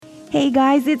Hey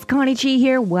guys, it's Connie Chi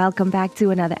here. Welcome back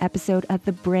to another episode of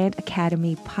the Brand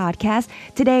Academy podcast.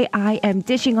 Today I am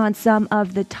dishing on some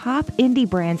of the top indie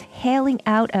brands hailing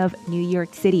out of New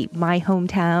York City, my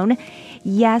hometown.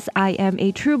 Yes, I am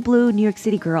a true blue New York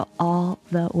City girl all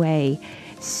the way.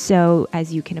 So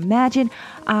as you can imagine,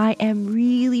 I am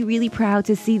really proud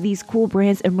to see these cool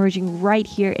brands emerging right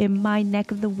here in my neck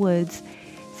of the woods.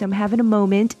 So I'm having a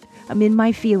moment. I'm in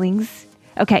my feelings.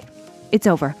 Okay, it's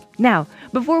over. Now,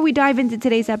 before we dive into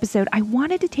today's episode, I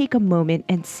wanted to take a moment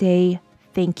and say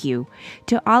thank you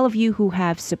to all of you who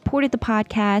have supported the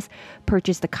podcast,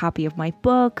 purchased a copy of my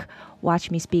book, watched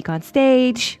me speak on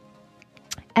stage.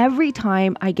 Every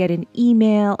time I get an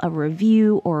email, a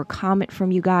review, or a comment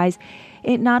from you guys,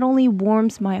 it not only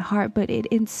warms my heart, but it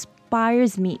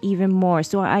inspires me even more.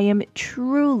 So I am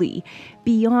truly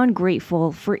beyond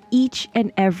grateful for each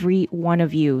and every one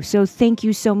of you. So thank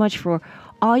you so much for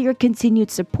all your continued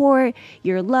support,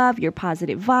 your love, your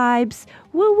positive vibes.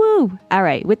 Woo woo. All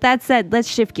right, with that said, let's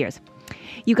shift gears.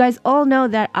 You guys all know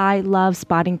that I love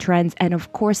spotting trends and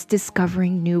of course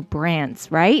discovering new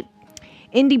brands, right?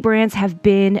 Indie brands have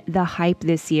been the hype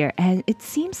this year, and it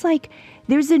seems like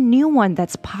there's a new one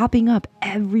that's popping up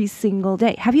every single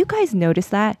day. Have you guys noticed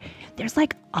that? There's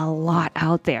like a lot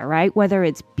out there, right? Whether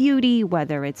it's beauty,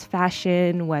 whether it's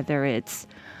fashion, whether it's,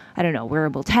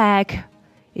 wearable tech,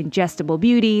 ingestible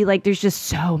beauty, like there's just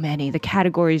so many. The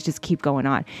categories just keep going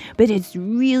on. But it's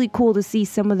really cool to see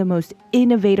some of the most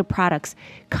innovative products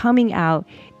coming out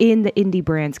in the indie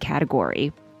brands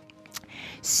category.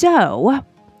 So,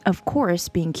 of course,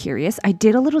 being curious, I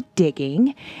did a little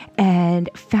digging and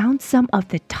found some of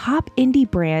the top indie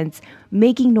brands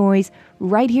making noise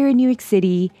right here in New York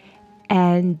City.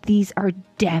 And these are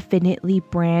definitely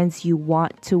brands you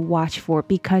want to watch for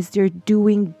because they're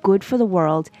doing good for the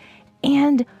world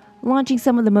and launching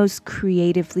some of the most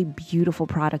creatively beautiful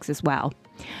products as well.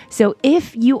 So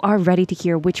if you are ready to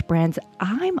hear which brands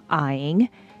I'm eyeing,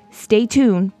 stay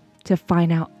tuned to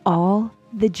find out all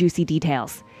the juicy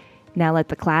details. Now let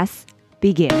the class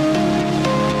begin.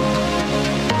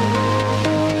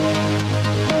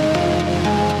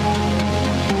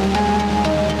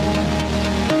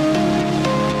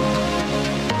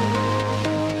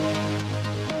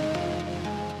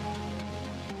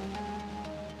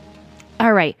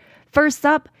 All right, first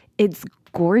up, it's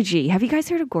Gorgie. Have you guys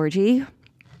heard of Gorgie?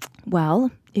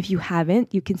 Well, if you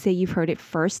haven't, you can say you've heard it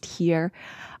first here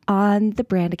on the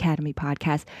Brand Academy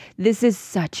podcast. This is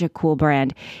such a cool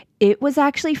brand. It was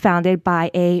actually founded by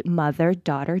a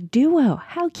mother-daughter duo.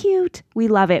 How cute. We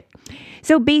love it.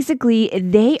 So basically,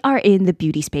 they are in the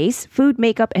beauty space. Food,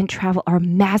 makeup, and travel are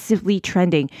massively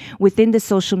trending within the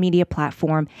social media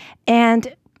platform.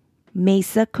 And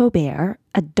Mesa Colbert,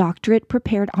 a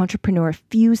doctorate-prepared entrepreneur,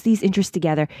 fused these interests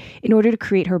together in order to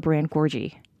create her brand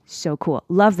Gorgie. So cool.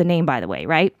 Love the name, by the way,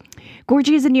 right?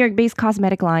 Gorgie is a New York-based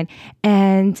cosmetic line,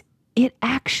 and it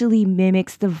actually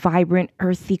mimics the vibrant,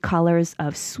 earthy colors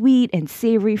of sweet and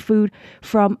savory food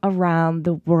from around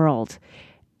the world.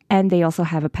 And they also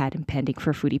have a patent pending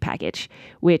for foodie package,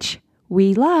 which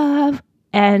we love.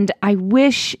 And I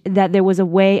wish that there was a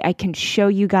way I can show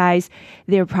you guys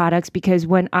their products because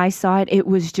when I saw it, it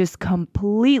was just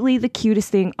completely the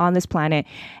cutest thing on this planet.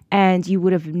 And you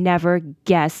would have never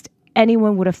guessed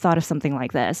anyone would have thought of something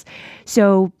like this.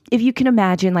 So if you can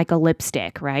imagine like a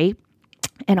lipstick, right?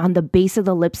 And on the base of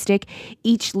the lipstick,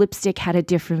 each lipstick had a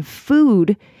different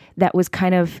food that was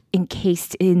kind of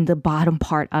encased in the bottom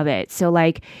part of it. So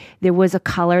like there was a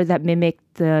color that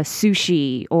mimicked the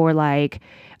sushi or like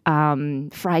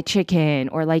fried chicken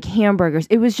or like hamburgers.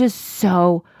 It was just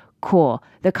so cool.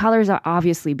 The colors are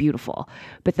obviously beautiful,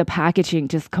 but the packaging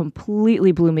just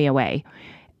completely blew me away.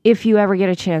 If you ever get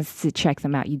a chance to check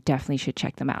them out, you definitely should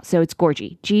check them out. So it's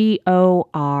Gorgie,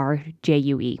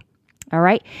 Gorjue. All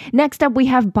right. Next up, we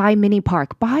have By Mini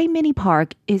Park. By Mini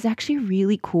Park is actually a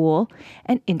really cool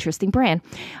and interesting brand.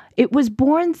 It was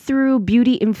born through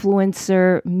beauty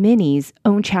influencer Minnie's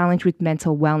own challenge with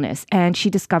mental wellness, and she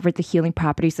discovered the healing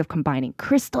properties of combining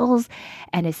crystals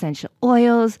and essential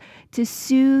oils to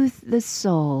soothe the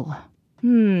soul.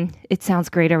 It sounds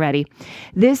great already.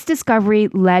 This discovery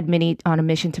led Minnie on a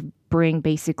mission to bring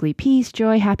basically peace,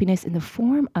 joy, happiness in the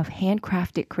form of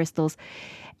handcrafted crystals.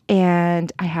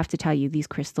 And I have to tell you, these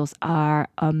crystals are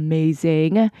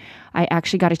amazing. I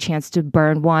actually got a chance to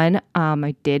burn one.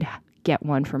 I did get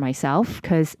one for myself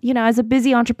because, as a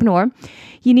busy entrepreneur,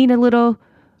 you need a little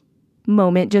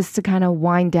moment just to kind of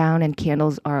wind down, and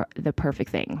candles are the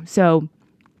perfect thing. So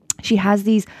she has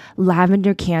these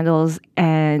lavender candles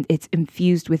and it's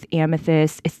infused with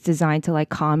amethyst. It's designed to like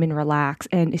calm and relax,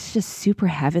 and it's just super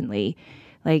heavenly.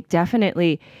 Like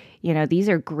definitely, These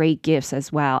are great gifts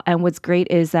as well. And what's great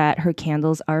is that her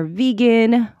candles are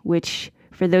vegan, which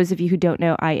for those of you who don't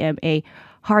know, I am a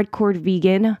hardcore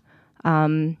vegan.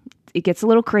 It gets a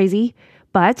little crazy,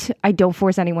 but I don't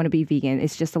force anyone to be vegan.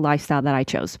 It's just a lifestyle that I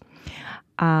chose.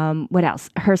 What else?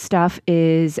 Her stuff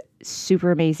is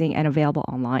super amazing and available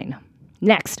online.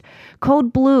 Next,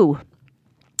 Cold Blue.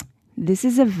 This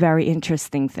is a very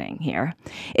interesting thing here.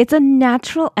 It's a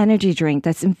natural energy drink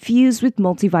that's infused with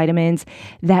multivitamins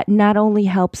that not only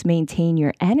helps maintain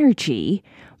your energy,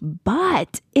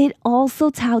 but it also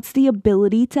touts the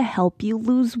ability to help you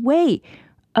lose weight.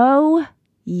 Oh,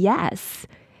 yes.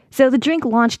 So the drink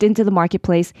launched into the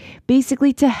marketplace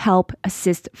basically to help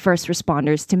assist first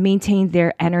responders to maintain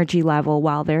their energy level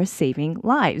while they're saving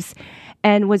lives.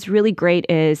 And what's really great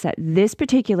is that this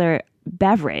particular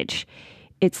beverage,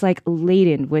 it's like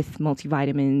laden with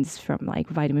multivitamins from like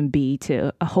vitamin B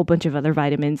to a whole bunch of other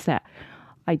vitamins that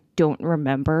I don't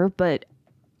remember, but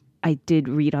I did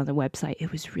read on the website.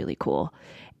 It was really cool.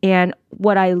 And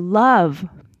what I love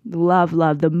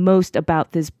the most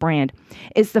about this brand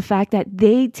is the fact that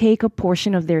they take a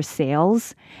portion of their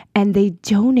sales and they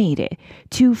donate it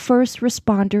to first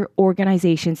responder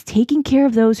organizations taking care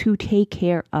of those who take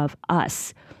care of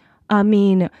us. I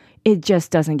mean, it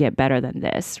just doesn't get better than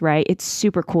this, right? It's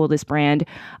super cool, this brand.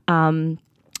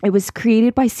 It was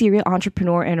created by serial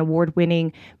entrepreneur and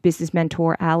award-winning business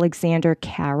mentor Alexander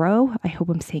Caro. I hope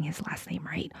I'm saying his last name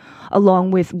right. Along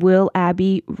with Will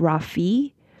Abbey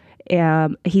Rafi.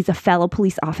 He's a fellow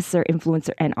police officer,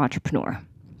 influencer, and entrepreneur.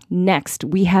 Next,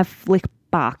 we have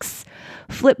Flipbox.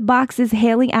 Flipbox is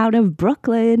hailing out of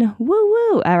Brooklyn. Woo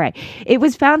woo. All right. It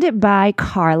was founded by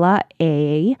Carla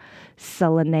A.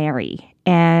 Salinari.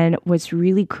 And what's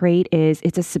really great is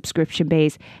it's a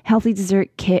subscription-based healthy dessert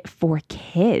kit for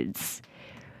kids.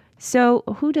 So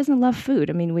who doesn't love food?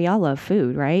 I mean, we all love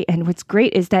food, right? And what's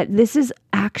great is that this is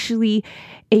actually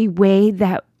a way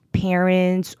that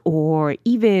parents or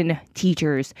even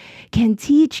teachers can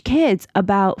teach kids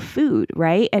about food,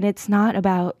 right? And it's not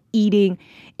about eating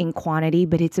in quantity,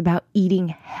 but it's about eating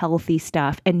healthy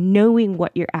stuff and knowing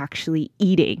what you're actually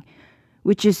eating,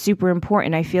 which is super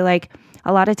important. I feel like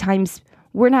a lot of times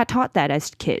we're not taught that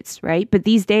as kids, right? But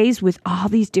these days, with all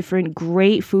these different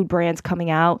great food brands coming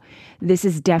out, this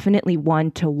is definitely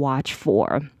one to watch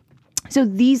for. So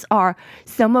these are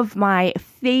some of my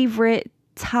favorite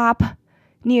top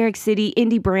New York City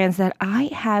indie brands that I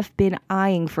have been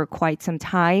eyeing for quite some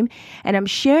time. And I'm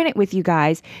sharing it with you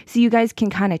guys so you guys can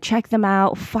kind of check them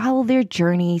out, follow their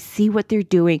journey, see what they're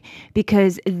doing,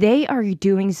 because they are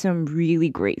doing some really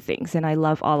great things. And I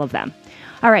love all of them.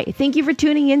 All right. Thank you for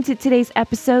tuning in to today's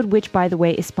episode, which, by the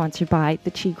way, is sponsored by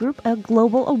the Chi Group, a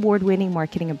global award-winning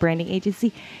marketing and branding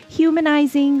agency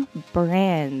humanizing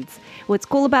brands. What's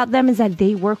cool about them is that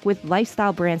they work with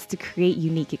lifestyle brands to create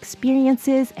unique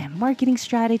experiences and marketing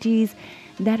strategies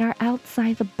that are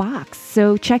outside the box.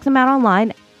 So check them out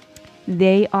online.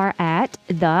 They are at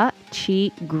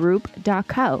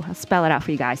thechigroup.co. I'll spell it out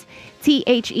for you guys.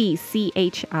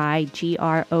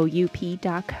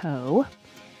 thechigroup.co.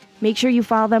 Make sure you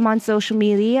follow them on social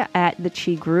media at the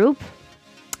Chi Group.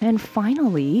 And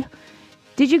finally,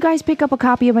 did you guys pick up a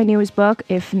copy of my newest book?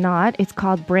 If not, it's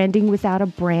called Branding Without a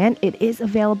Brand. It is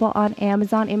available on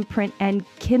Amazon in print and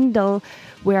Kindle,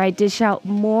 where I dish out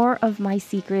more of my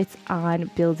secrets on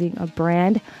building a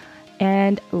brand.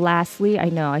 And lastly, I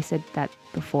know I said that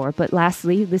before, but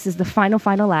lastly, this is the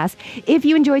final last. If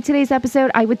you enjoyed today's episode,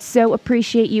 I would so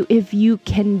appreciate you if you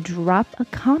can drop a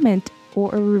comment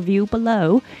or a review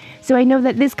below, so I know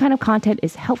that this kind of content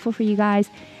is helpful for you guys.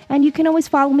 And you can always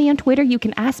follow me on Twitter. You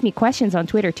can ask me questions on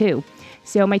Twitter too.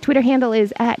 So my Twitter handle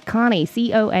is at Connie,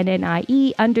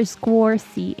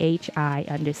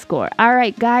 CONNIE_CHI_. All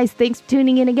right, guys, thanks for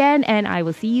tuning in again, and I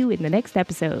will see you in the next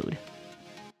episode.